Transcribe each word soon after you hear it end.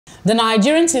The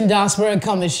Nigerians in Diaspora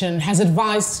Commission has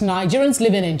advised Nigerians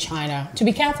living in China to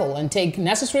be careful and take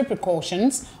necessary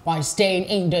precautions while staying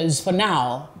indoors for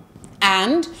now.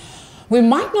 And we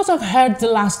might not have heard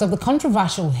the last of the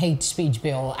controversial hate speech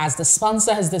bill, as the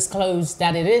sponsor has disclosed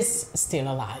that it is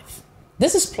still alive.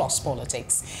 This is Plus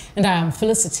Politics, and I am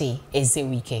Felicity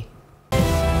Ezewuike.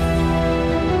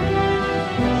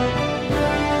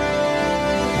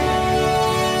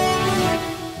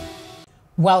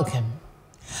 Welcome.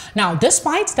 Now,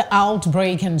 despite the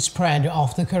outbreak and spread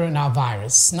of the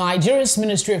coronavirus, Nigeria's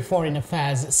Ministry of Foreign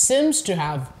Affairs seems to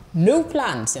have no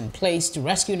plans in place to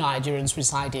rescue Nigerians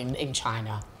residing in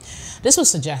China. This was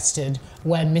suggested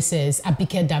when Mrs.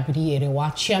 Abike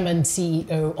Dabiri-Erewa, Chairman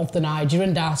CEO of the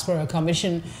Nigerian Diaspora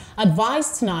Commission,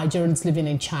 advised Nigerians living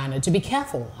in China to be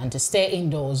careful and to stay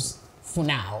indoors for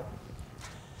now.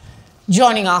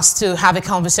 Joining us to have a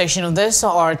conversation on this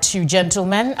are two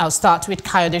gentlemen. I'll start with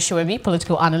Kayode Soyebi,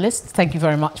 political analyst. Thank you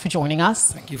very much for joining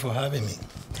us. Thank you for having me.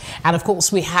 And of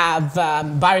course, we have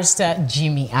Barrister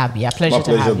Jimmy Abia. Pleasure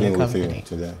to have you with you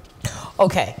today.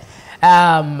 Okay.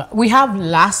 We have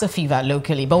Lassa fever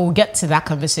locally, but we'll get to that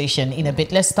conversation in a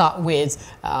bit. Let's start with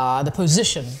the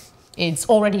position. It's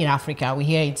already in Africa. We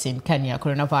hear it's in Kenya.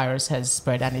 Coronavirus has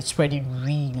spread and it's spreading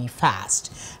really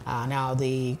fast. Now,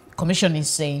 the commission is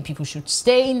saying people should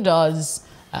stay indoors,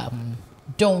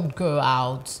 don't go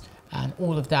out, and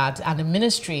all of that. And the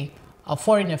Ministry of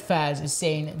Foreign Affairs is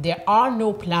saying there are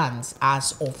no plans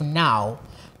as of now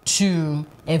to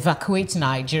evacuate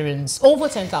Nigerians. Over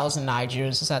 10,000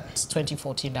 Nigerians, at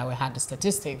 2014 that we had the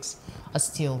statistics, are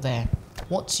still there.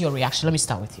 What's your reaction? Let me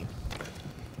start with you.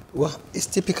 Well, it's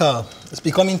typical. It's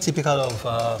becoming typical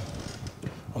of,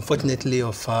 unfortunately,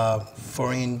 of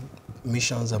foreign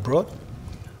missions abroad.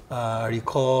 I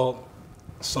recall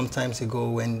some time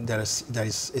ago when there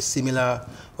is a similar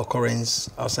occurrence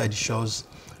outside the shores.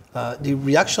 The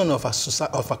reaction of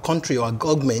a country or a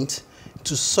government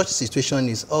to such situation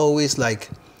is always like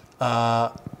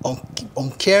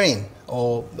uncaring,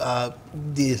 or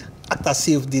they act as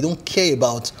if they don't care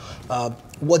about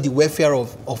what the welfare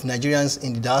of Nigerians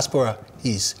in the diaspora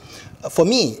is. For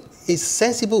me, it's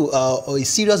sensible or a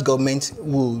serious government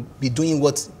will be doing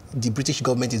what the British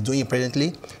government is doing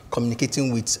presently,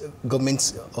 communicating with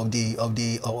governments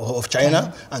of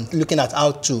China and looking at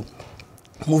how to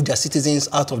move their citizens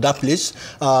out of that place,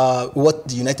 what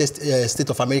the United States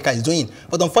of America is doing.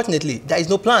 But unfortunately, there is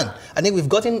no plan. I think we've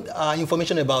gotten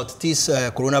information about this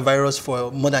coronavirus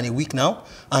for more than a week now,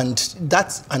 and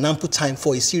that's an ample time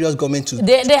for a serious government to...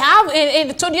 They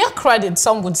have, to their credit,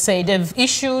 some would say, they've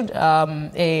issued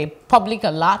a public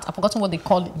alert. I've forgotten what they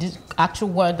call it, the actual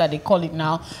word that they call it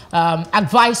now,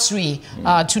 advisory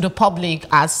to the public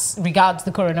as regards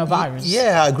the coronavirus.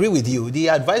 Yeah, I agree with you. The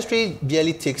advisory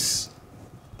barely takes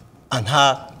an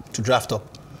hour to draft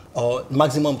up, or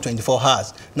maximum 24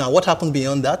 hours. Now, what happens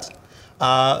beyond that?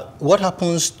 What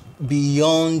happens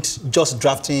beyond just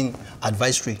drafting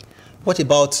advisory? What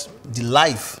about the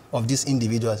life of these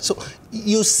individuals? So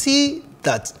you see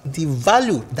that the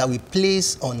value that we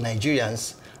place on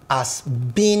Nigerians has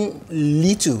been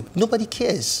little. Nobody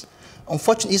cares.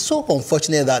 Unfortunately, it's so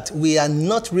unfortunate that we are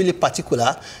not really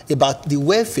particular about the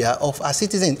welfare of our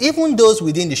citizens, even those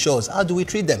within the shores. How do we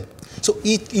treat them? So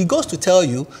it goes to tell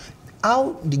you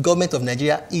how the government of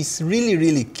Nigeria is really,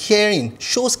 really caring,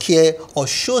 shows care or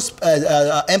shows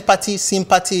empathy,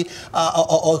 sympathy,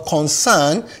 or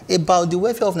concern about the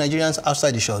welfare of Nigerians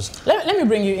outside the shores. Let me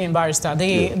bring you in, Barrister.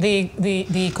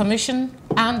 The Commission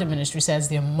and the Ministry says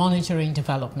they're monitoring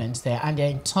developments there and they're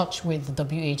in touch with the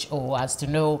WHO as to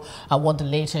know what the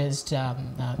latest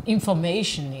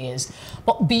information is.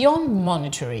 But beyond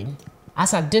monitoring,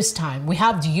 as at this time, we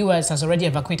have the US has already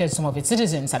evacuated some of its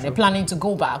citizens and they're planning to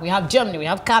go back. We have Germany, we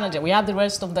have Canada, we have the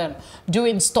rest of them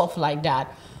doing stuff like that.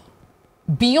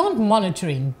 Beyond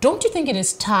monitoring, don't you think it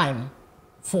is time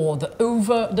for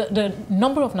the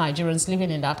number of Nigerians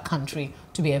living in that country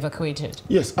to be evacuated?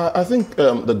 Yes, I think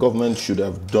the government should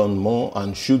have done more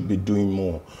and should be doing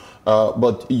more.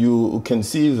 But you can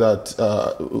see that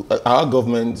our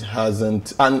government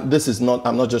hasn't, and this is not,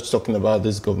 I'm not just talking about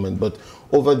this government, but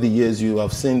over the years you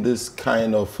have seen this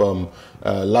kind of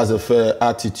laissez-faire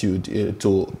attitude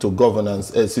to governance,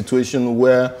 a situation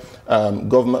where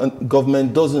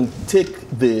government doesn't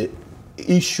take the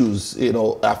issues,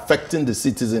 affecting the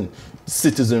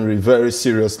citizenry very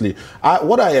seriously.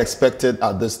 What I expected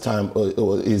at this time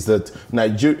is that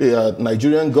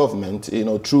Nigerian government,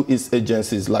 through its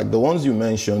agencies like the ones you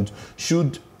mentioned,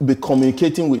 should be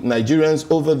communicating with Nigerians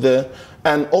over there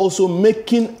and also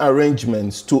making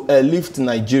arrangements to airlift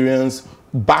Nigerians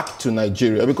back to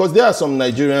Nigeria, because there are some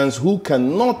Nigerians who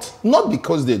cannot, not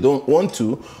because they don't want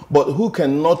to, but who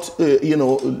cannot,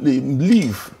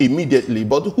 leave immediately,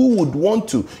 but who would want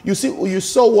to. You see, you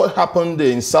saw what happened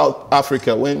in South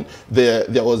Africa when there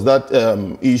was that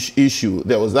issue.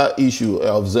 There was that issue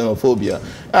of xenophobia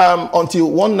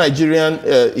until one Nigerian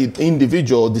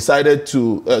individual decided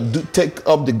to take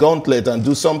up the gauntlet and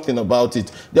do something about it.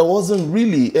 There wasn't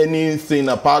really anything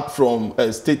apart from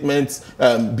statements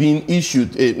being issued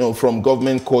from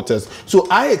government quarters. So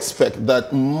I expect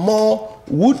that more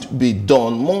would be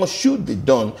done, more should be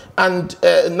done. And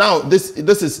now this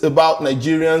is about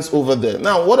Nigerians over there.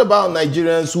 Now, what about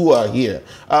Nigerians who are here?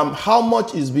 How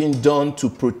much is being done to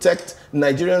protect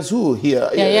Nigerians who are here?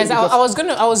 Yes, I was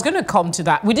gonna come to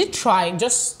that. We did try,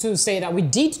 just to say that we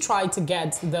did try to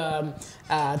get the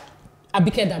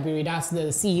Abike Dabiri, that's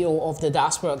the CEO of the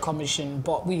Diaspora Commission,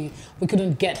 but we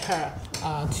couldn't get her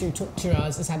to talk to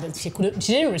us. She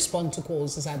didn't respond to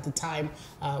calls at the time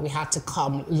we had to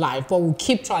come live. But we'll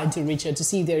keep trying to reach her to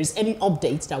see if there is any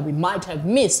updates that we might have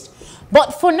missed.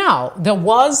 But for now, there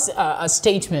was a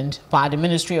statement by the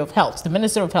Ministry of Health. The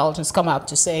Minister of Health has come out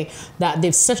to say that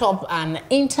they've set up an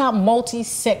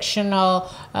inter-multi-sectional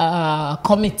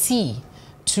committee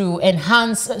to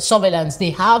enhance surveillance.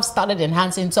 They have started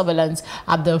enhancing surveillance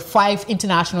at the 5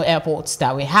 international airports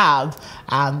that we have,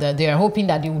 and they are hoping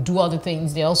that they will do other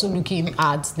things. They're also looking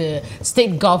at the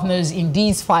state governors in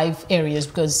these 5 areas,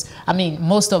 because I mean,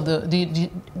 most of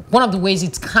one of the ways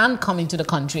it can come into the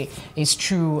country is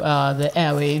through the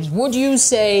airwaves. Would you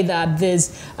say that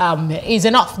this is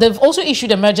enough? They've also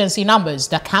issued emergency numbers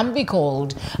that can be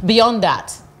called. Beyond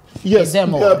that, yes, is there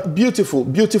more?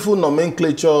 Beautiful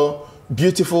nomenclature.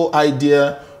 Beautiful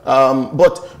idea,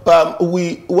 but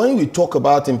when we talk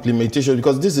about implementation,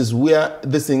 because this is where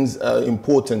these things are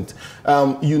important,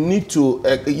 you need to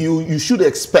you should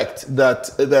expect that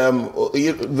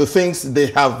the things they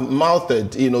have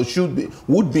mouthed,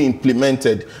 would be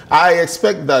implemented. I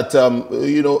expect that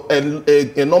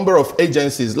a number of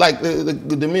agencies, like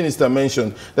the minister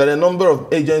mentioned, that a number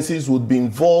of agencies would be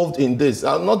involved in this,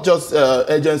 not just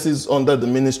agencies under the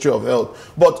Ministry of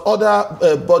Health, but other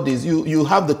bodies. You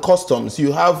have the customs,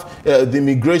 you have the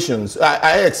immigrations.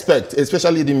 I expect,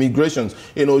 especially the immigrations,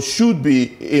 should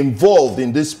be involved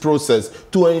in this process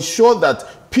to ensure that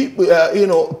people,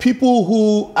 people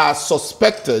who are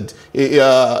suspected,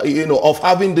 of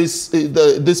having this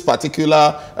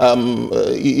particular,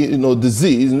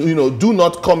 disease, do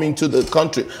not come into the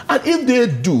country. And if they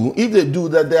do,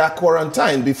 that they are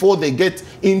quarantined before they get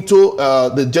into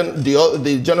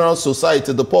the general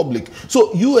society, the public.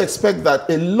 So you expect that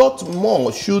a lot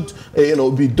more should,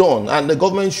 be done, and the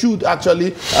government should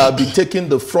actually be taking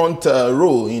the front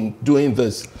row in doing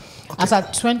this. Okay. As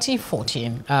at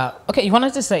 2014, okay, you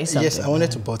wanted to say something? Yes, I wanted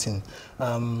to butt in.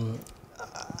 I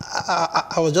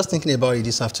was just thinking about it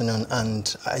this afternoon,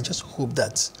 and I just hope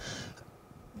that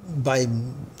by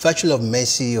virtue of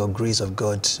mercy or grace of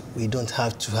God, we don't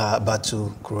have to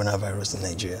battle coronavirus in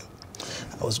Nigeria.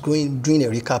 I was doing a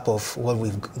recap of what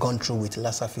we've gone through with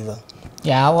Lassa fever.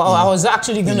 Yeah, well, I was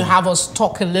actually going to have us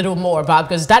talk a little more about,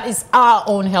 because that is our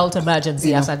own health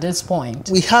emergency as at this point.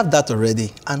 We have that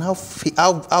already, and how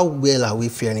well are we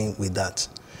faring with that?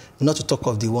 Not to talk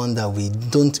of the one that we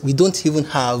don't even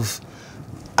have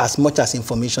as much as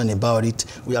information about it.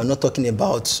 We are not talking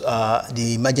about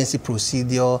the emergency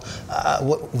procedure.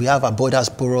 We have our borders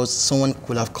porous. Someone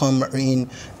could have come in.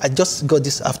 I just got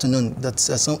this afternoon that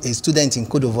a student in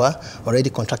Côte d'Ivoire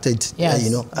already contracted,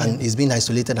 and is being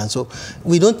isolated. And so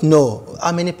we don't know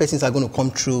how many persons are going to come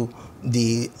through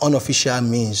the unofficial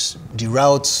means, the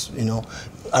routes,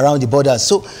 around the borders.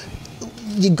 So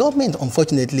the government,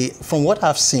 unfortunately, from what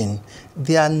I've seen,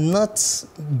 they are not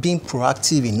being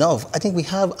proactive enough. I think we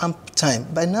have ample time.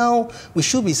 By now, we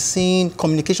should be seeing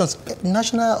communications.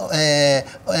 National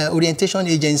Orientation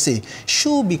Agency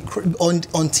should be on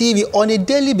TV on a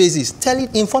daily basis,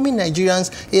 informing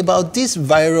Nigerians about this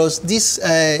virus,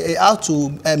 how to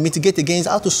mitigate against,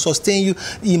 how to sustain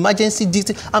emergency.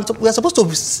 We are supposed to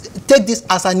take this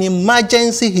as an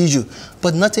emergency issue,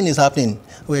 but nothing is happening.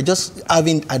 We're just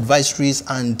having advisories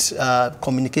and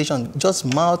communication, just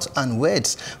mouth and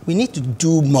words. We need to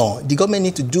do more. The government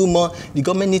needs to do more. The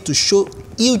government needs to show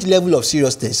huge level of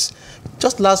seriousness.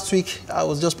 Just last week, I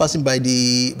was just passing by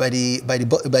the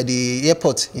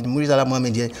airport in Murizala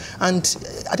Mohammed here, and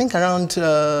I think around,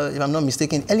 if I'm not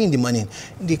mistaken, early in the morning,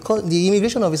 the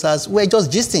immigration officers were just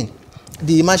gisting.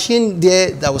 The machine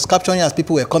there that was capturing as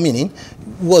people were coming in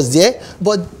was there,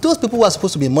 but those people were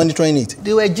supposed to be monitoring it.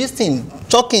 They were gisting,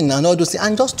 talking, and all those things,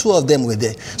 and just 2 of them were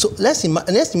there. So let's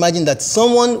imagine that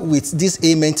someone with this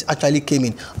ailment actually came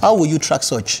in. How will you track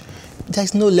such?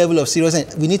 There's no level of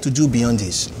seriousness. We need to do beyond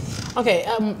this. Okay,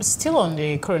 still on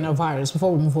the coronavirus,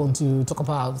 before we move on to talk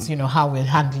about, you know, how we're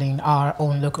handling our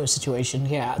own local situation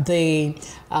here. The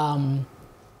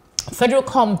Federal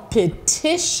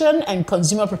Competition and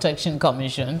Consumer Protection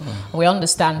Commission, we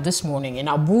understand this morning in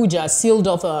Abuja, sealed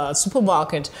off a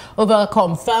supermarket over a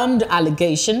confirmed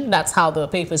allegation, that's how the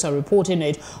papers are reporting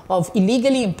it, of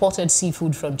illegally imported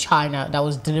seafood from China that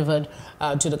was delivered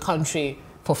to the country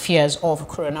for fears of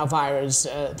coronavirus.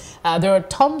 There are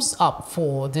thumbs up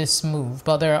for this move,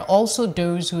 but there are also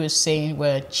those who are saying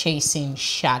we're chasing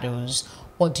shadows.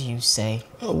 What do you say?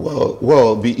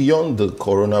 Well, beyond the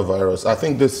coronavirus, I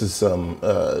think this is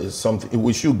something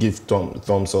we should give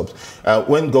thumbs up.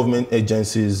 When government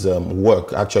agencies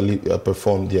actually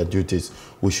perform their duties,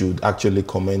 we should actually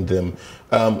commend them.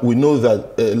 We know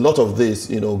that a lot of this,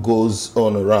 goes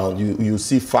on around. You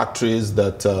see factories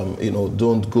that,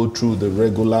 don't go through the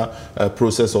regular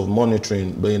process of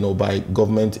monitoring, by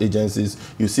government agencies.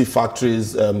 You see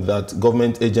factories that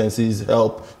government agencies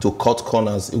help to cut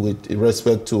corners with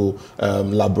respect to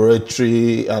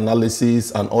laboratory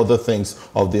analysis and other things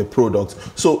of their products.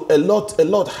 So a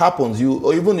lot happens.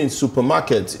 Even in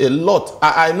supermarkets, a lot.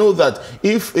 I know that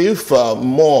if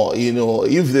more,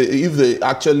 if they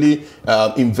actually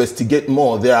investigate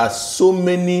more, there are so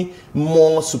many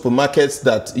more supermarkets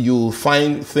that you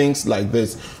find things like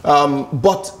this.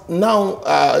 But now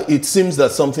it seems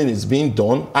that something is being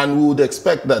done, and we would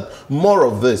expect that more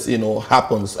of this,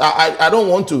 happens. I don't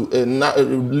want to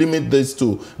limit this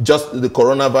to just the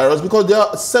coronavirus, because there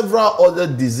are several other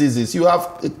diseases. You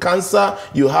have cancer,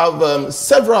 you have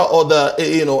several other,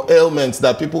 ailments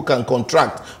that people can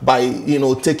contract by,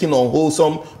 taking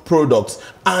unwholesome products,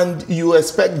 and you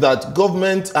expect that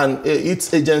government and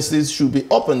its agencies should be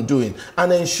up and doing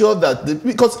and ensure that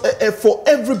because for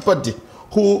everybody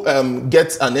who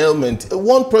gets an ailment,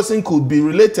 one person could be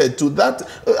related to that.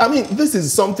 I mean, this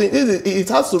is something, it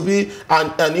has to be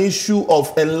an issue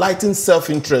of enlightened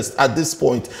self-interest at this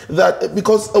point, that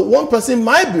because one person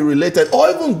might be related or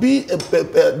even be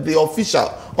the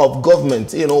official of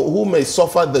government, who may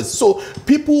suffer this. So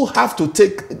people have to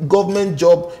take government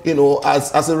job,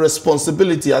 as a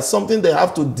responsibility, as something they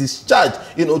have to discharge,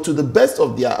 to the best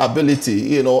of their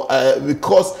ability,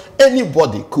 because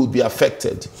anybody could be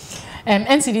affected.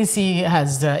 NCDC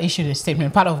has issued a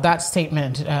statement. Part of that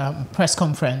statement, press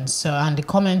conference, and the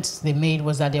comment they made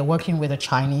was that they're working with the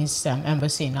Chinese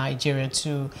embassy in Nigeria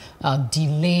to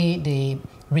delay the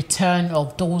return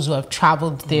of those who have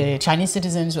traveled, the Chinese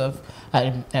citizens who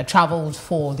have traveled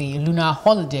for the lunar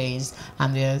holidays,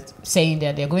 and they're saying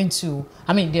that they're going to,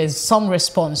 there's some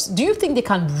response. Do you think they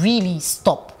can really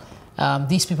stop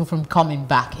these people from coming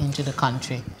back into the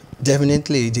country?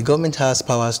 Definitely. The government has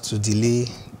powers to delay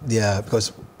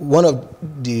because one of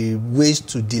the ways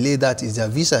to delay that is their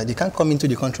visa. They can't come into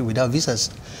the country without visas.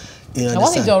 And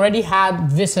what if they already had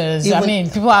visas?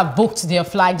 People have booked their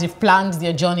flights, they've planned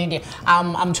their journey.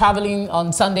 I'm traveling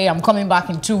on Sunday, I'm coming back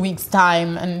in 2 weeks'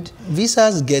 time, and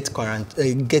visas get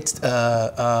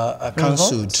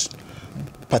cancelled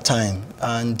per time.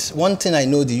 And one thing I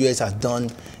know the US has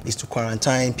done is to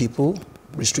quarantine people,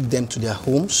 restrict them to their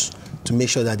homes, to make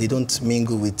sure that they don't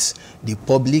mingle with the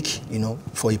public,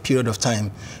 for a period of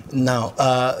time. Now,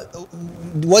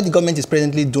 what the government is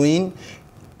presently doing,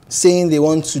 saying they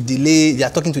want to delay, they are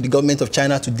talking to the government of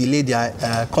China to delay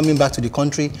their coming back to the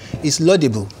country, is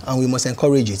laudable, and we must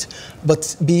encourage it.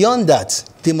 But beyond that,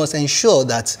 they must ensure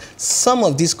that some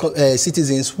of these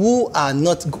citizens who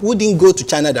didn't go to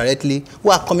China directly,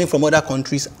 who are coming from other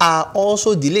countries, are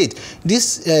also delayed.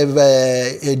 This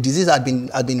disease has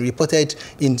been reported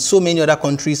in so many other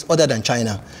countries other than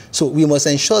China. So we must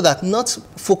ensure that, not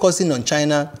focusing on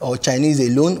China or Chinese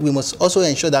alone, we must also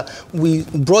ensure that we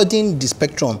broaden the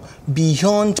spectrum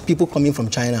beyond people coming from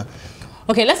China.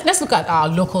 Okay, let's look at our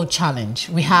local challenge.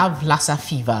 We have Lassa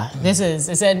fever. This is,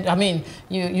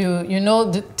 you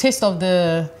know, the taste of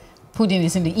the pudding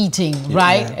is in the eating,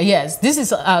 right? Yeah. Yes, this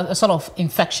is a sort of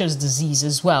infectious disease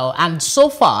as well. And so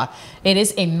far, it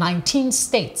is in 19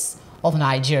 states of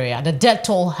Nigeria. The death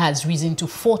toll has risen to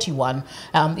 41,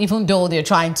 even though they're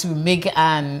trying to make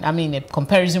a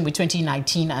comparison with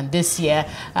 2019 and this year.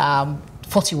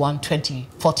 41, 20,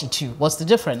 42. What's the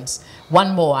difference?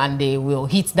 One more and they will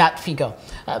hit that figure.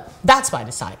 That's by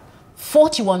the side.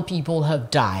 41 people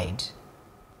have died.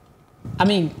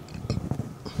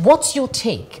 What's your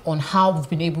take on how we've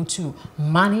been able to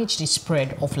manage the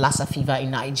spread of Lassa fever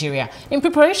in Nigeria in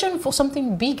preparation for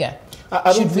something bigger?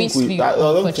 I don't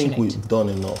think we've done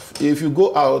enough. If you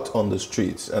go out on the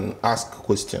streets and ask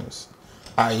questions,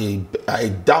 I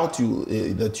doubt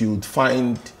that you would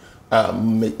find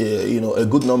a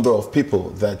good number of people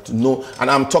that know, and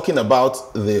I'm talking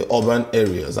about the urban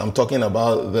areas. I'm talking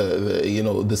about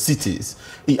the cities.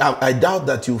 I doubt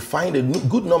that you find a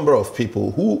good number of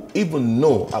people who even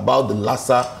know about the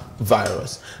Lassa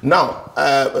virus. Now,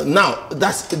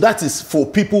 that is for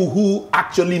people who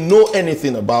actually know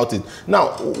anything about it. Now,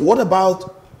 what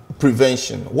about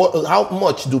prevention? How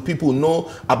much do people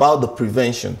know about the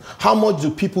prevention? How much do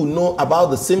people know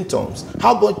about the symptoms?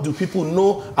 How much do people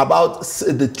know about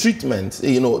the treatment,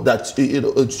 that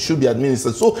it should be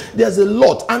administered? So there's a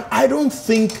lot, and I don't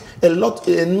think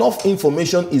enough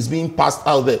information is being passed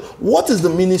out there. What is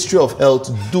the Ministry of Health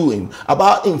doing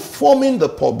about informing the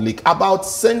public, about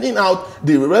sending out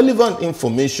the relevant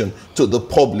information to the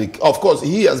public? Of course,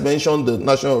 he has mentioned the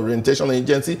National Orientation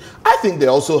Agency. I think they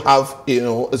also have,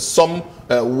 some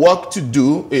work to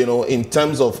do, in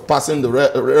terms of passing the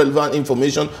relevant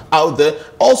information out there.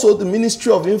 Also, the Ministry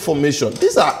of Information.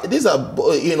 These are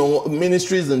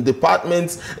ministries and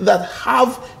departments that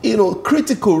have,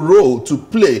 critical role to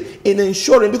play in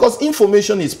ensuring, because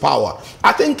information is power.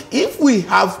 I think if we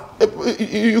have,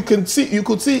 you could see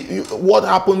what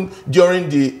happened during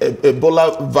the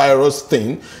Ebola virus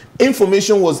thing.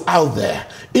 Information was out there.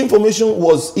 Information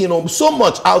was, so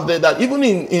much out there that even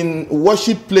in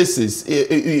worship places,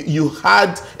 you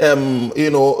had,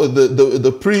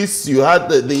 the priests, you had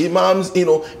the imams,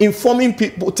 informing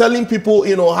people, telling people,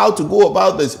 how to go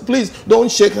about this. Please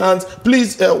don't shake hands.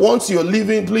 Please, once you're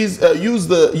leaving, please use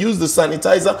the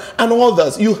sanitizer and all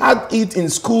that. You had it in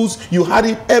schools. You had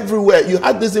it everywhere. You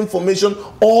had this information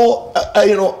all,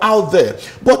 out there.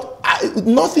 But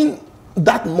nothing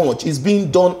that much is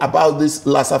being done about this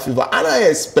Lassa fever, and I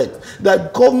expect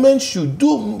that government should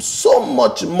do so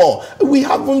much more. We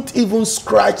haven't even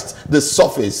scratched the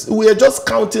surface. We are just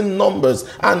counting numbers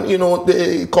and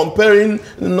comparing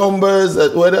numbers,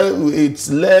 whether it's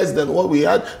less than what we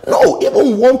had. No,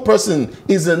 even one person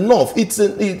is enough. It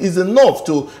is enough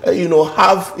to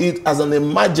have it as an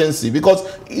emergency, because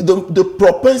the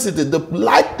propensity, the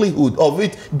likelihood of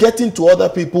it getting to other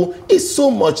people is so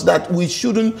much that we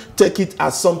shouldn't take it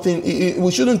as something,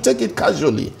 we shouldn't take it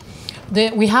casually.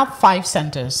 We have 5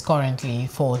 centers currently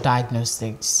for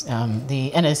diagnostics.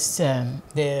 The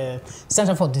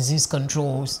Center for Disease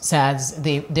Control says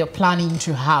they're planning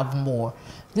to have more.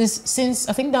 Since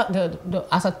I think that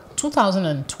as of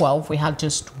 2012 we had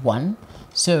just 1.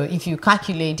 So if you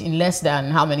calculate in less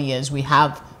than how many years, we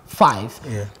have 5.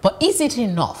 Yeah. But is it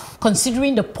enough,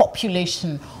 considering the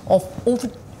population of over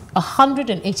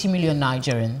 180 million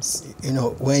Nigerians?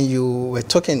 When you were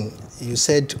talking, you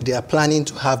said they are planning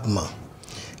to have more.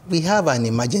 We have an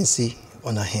emergency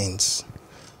on our hands,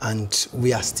 and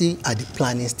we are still at the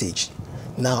planning stage.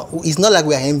 Now, it's not like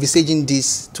we are envisaging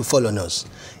this to fall on us.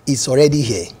 It's already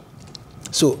here.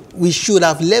 So we should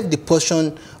have left the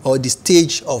portion or the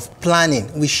stage of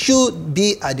planning. We should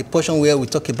be at the portion where we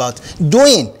talk about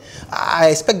doing. I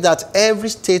expect that every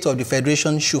state of the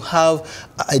federation should have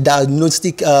a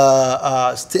diagnostic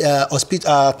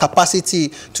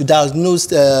capacity to diagnose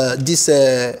this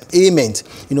ailment.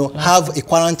 Have a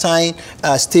quarantine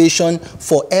station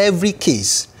for every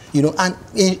case. And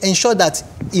ensure that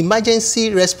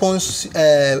emergency response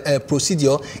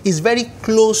procedure is very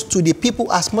close to the people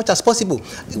as much as possible.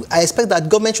 I expect that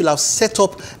government should have set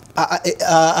up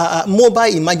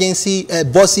mobile emergency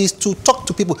buses to talk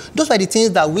to people. Those were the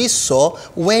things that we saw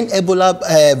when Ebola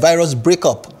virus break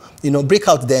out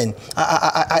then.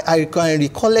 I can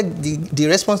recollect the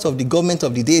response of the government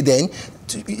of the day then.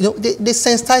 They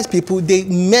sensitized people, they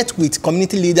met with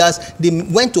community leaders, they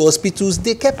went to hospitals,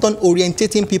 they kept on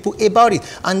orientating people about it.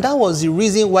 And that was the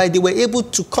reason why they were able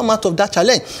to come out of that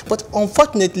challenge. But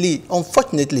unfortunately,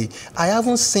 I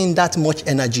haven't seen that much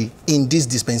energy in this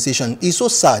dispensation. It's so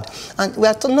sad. And we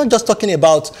are not just talking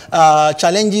about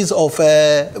challenges of, we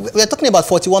are talking about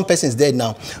 41 persons dead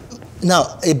now.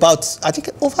 Now, about, I think,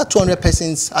 over 200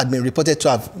 persons had been reported to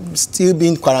have still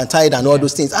been quarantined and all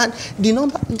those things. And the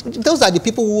number, those are the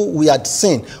people who we had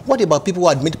seen. What about people who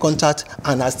had made contact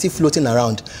and are still floating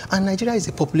around? And Nigeria is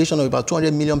a population of about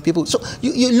 200 million people. So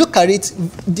you look at it,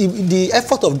 the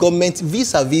effort of government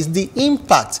vis-a-vis the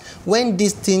impact when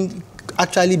this thing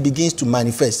actually begins to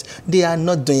manifest, they are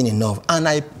not doing enough. And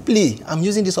I'm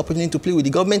using this opportunity to plea with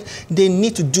the government. They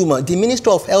need to do more. The Minister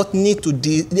of Health need to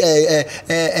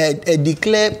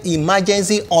declare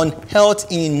emergency on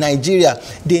health in Nigeria.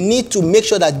 They need to make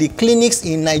sure that the clinics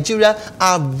in Nigeria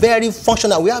are very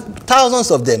functional. We have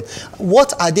thousands of them.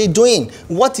 What are they doing?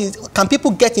 Can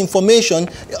people get information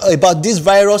about this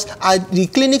virus? Are the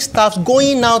clinic staffs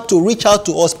going out to reach out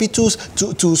to hospitals,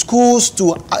 to schools,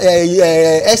 to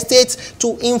estates,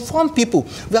 to inform people?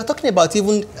 We are talking about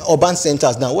even urban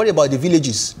centers now. What about the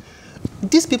villages?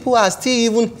 These people are still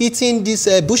even eating this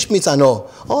bushmeat and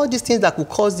all these things that could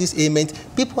cause this ailment.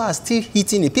 People are still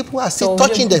eating it. People are still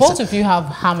touching them. Both of you have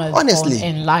hammered on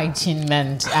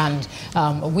enlightenment, and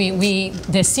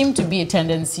there seems to be a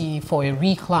tendency for a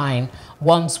recline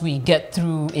once we get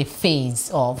through a phase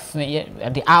of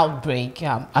the outbreak.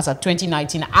 As of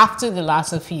 2019, after the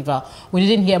Lassa fever, we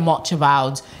didn't hear much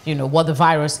about what the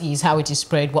virus is, how it is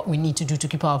spread, what we need to do to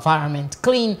keep our environment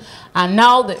clean. And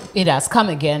now that it has come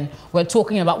again, we're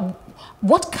talking about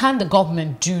what can the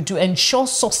government do to ensure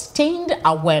sustained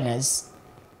awareness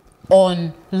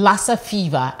on Lassa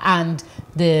fever and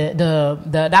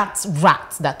that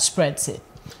rat that spreads it.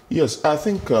 Yes, I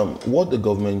think what the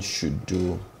government should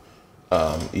do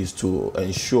is to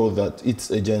ensure that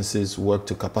its agencies work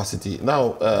to capacity.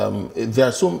 Now, there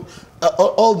are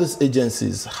all these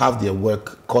agencies have their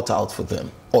work cut out for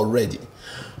them already.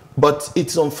 But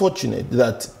it's unfortunate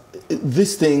that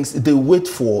these things, they wait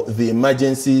for the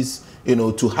emergencies,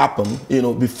 to happen,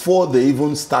 before they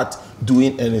even start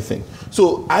doing anything.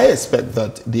 So I expect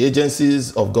that the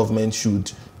agencies of government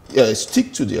should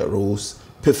stick to their roles,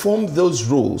 perform those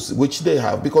roles which they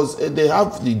have, because they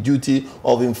have the duty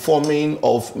of informing,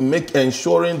 of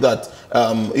ensuring that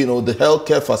the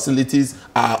healthcare facilities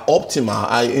are optimal,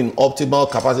 are in optimal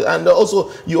capacity, and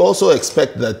you also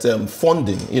expect that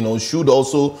funding should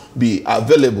also be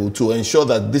available to ensure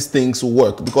that these things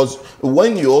work. Because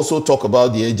when you also talk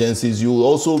about the agencies, you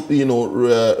also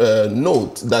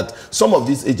note that some of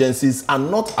these agencies are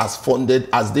not as funded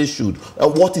as they should.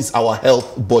 What is our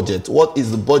health budget? What is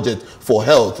the budget for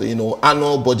health,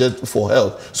 annual budget for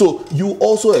health? So you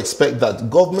also expect that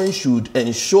government should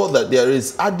ensure that there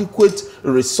is adequate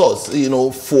resource,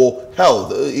 for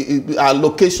health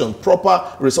allocation,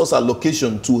 proper resource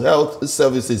allocation to health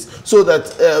services, so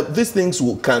that these things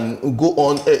can go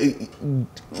on,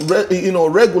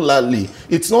 regularly.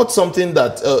 It's not something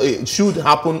that it should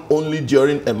happen only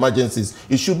during emergencies.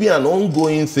 It should be an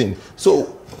ongoing thing.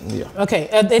 So. Yeah. Okay.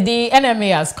 The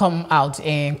NMA has come out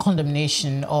in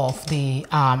condemnation of the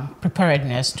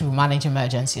preparedness to manage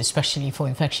emergency, especially for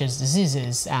infectious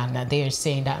diseases, and they are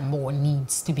saying that more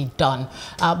needs to be done.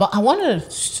 But I want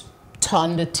to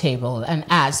turn the table and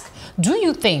ask, do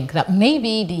you think that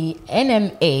maybe the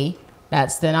NMA,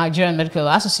 that's the Nigerian Medical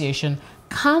Association,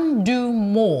 can do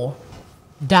more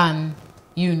than,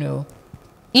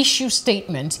 issue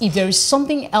statements if there is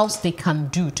something else they can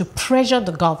do to pressure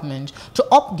the government to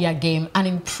up their game and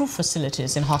improve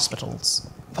facilities in hospitals?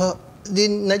 The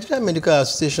Nigerian Medical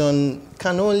Association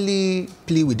can only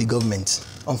plead with the government,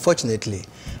 unfortunately.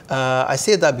 I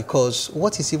say that because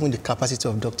what is even the capacity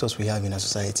of doctors we have in our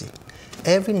society?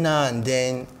 Every now and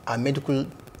then, our medical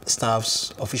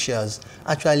staffs, officials,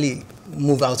 actually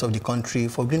move out of the country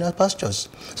for greener pastures.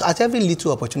 So at every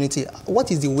little opportunity,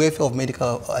 what is the welfare of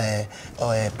medical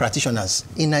practitioners?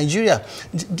 In Nigeria,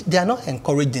 they are not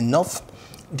encouraged enough.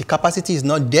 The capacity is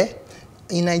not there.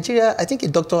 In Nigeria, I think a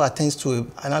doctor attends to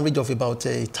an average of about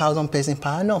 1,000 persons per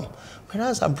annum.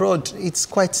 Whereas abroad, it's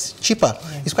quite cheaper,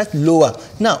 it's quite lower.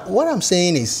 Now, what I'm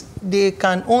saying is, they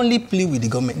can only plead with the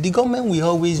government. The government will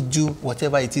always do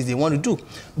whatever it is they want to do.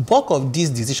 Bulk of these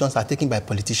decisions are taken by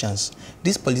politicians.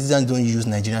 These politicians don't use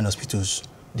Nigerian hospitals.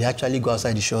 They actually go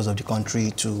outside the shores of the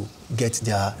country to get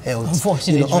their health.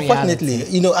 Unfortunately,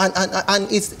 and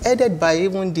it's headed by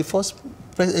even the first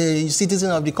citizen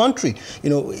of the country.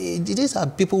 These are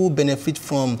people who benefit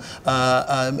from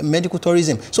medical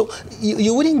tourism. So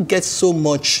you wouldn't get so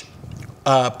much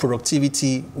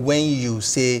productivity when you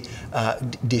say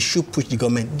they should push the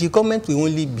government. The government will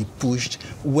only be pushed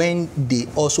when they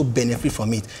also benefit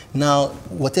from it. Now,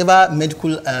 whatever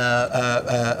medical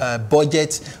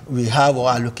budget we have or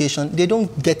allocation, they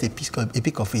don't get a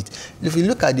pick of it. If you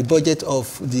look at the budget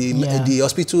of the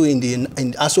hospital in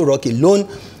Aso Rock alone,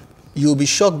 you'll be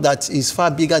shocked that it's far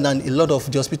bigger than a lot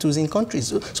of the hospitals in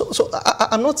countries. So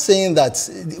I'm not saying that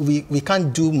we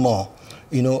can't do more,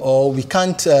 or we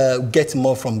can't get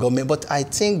more from government, but I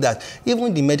think that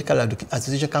even the Medical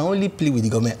Association can only plead with the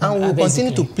government, and we'll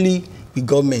continue to plead with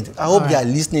government. I hope they right. are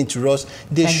listening to us.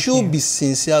 They Thank should you. be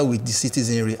sincere with the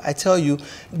citizenry. I tell you,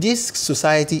 this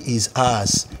society is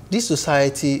ours. This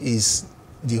society is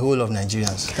the whole of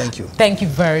Nigerians. Thank you. Thank you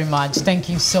very much. Thank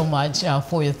you so much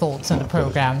for your thoughts on the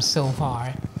program so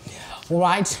far. All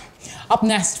right. Up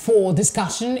next for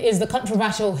discussion is the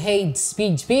controversial hate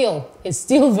speech bill. It's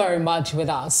still very much with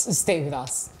us. Stay with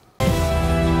us.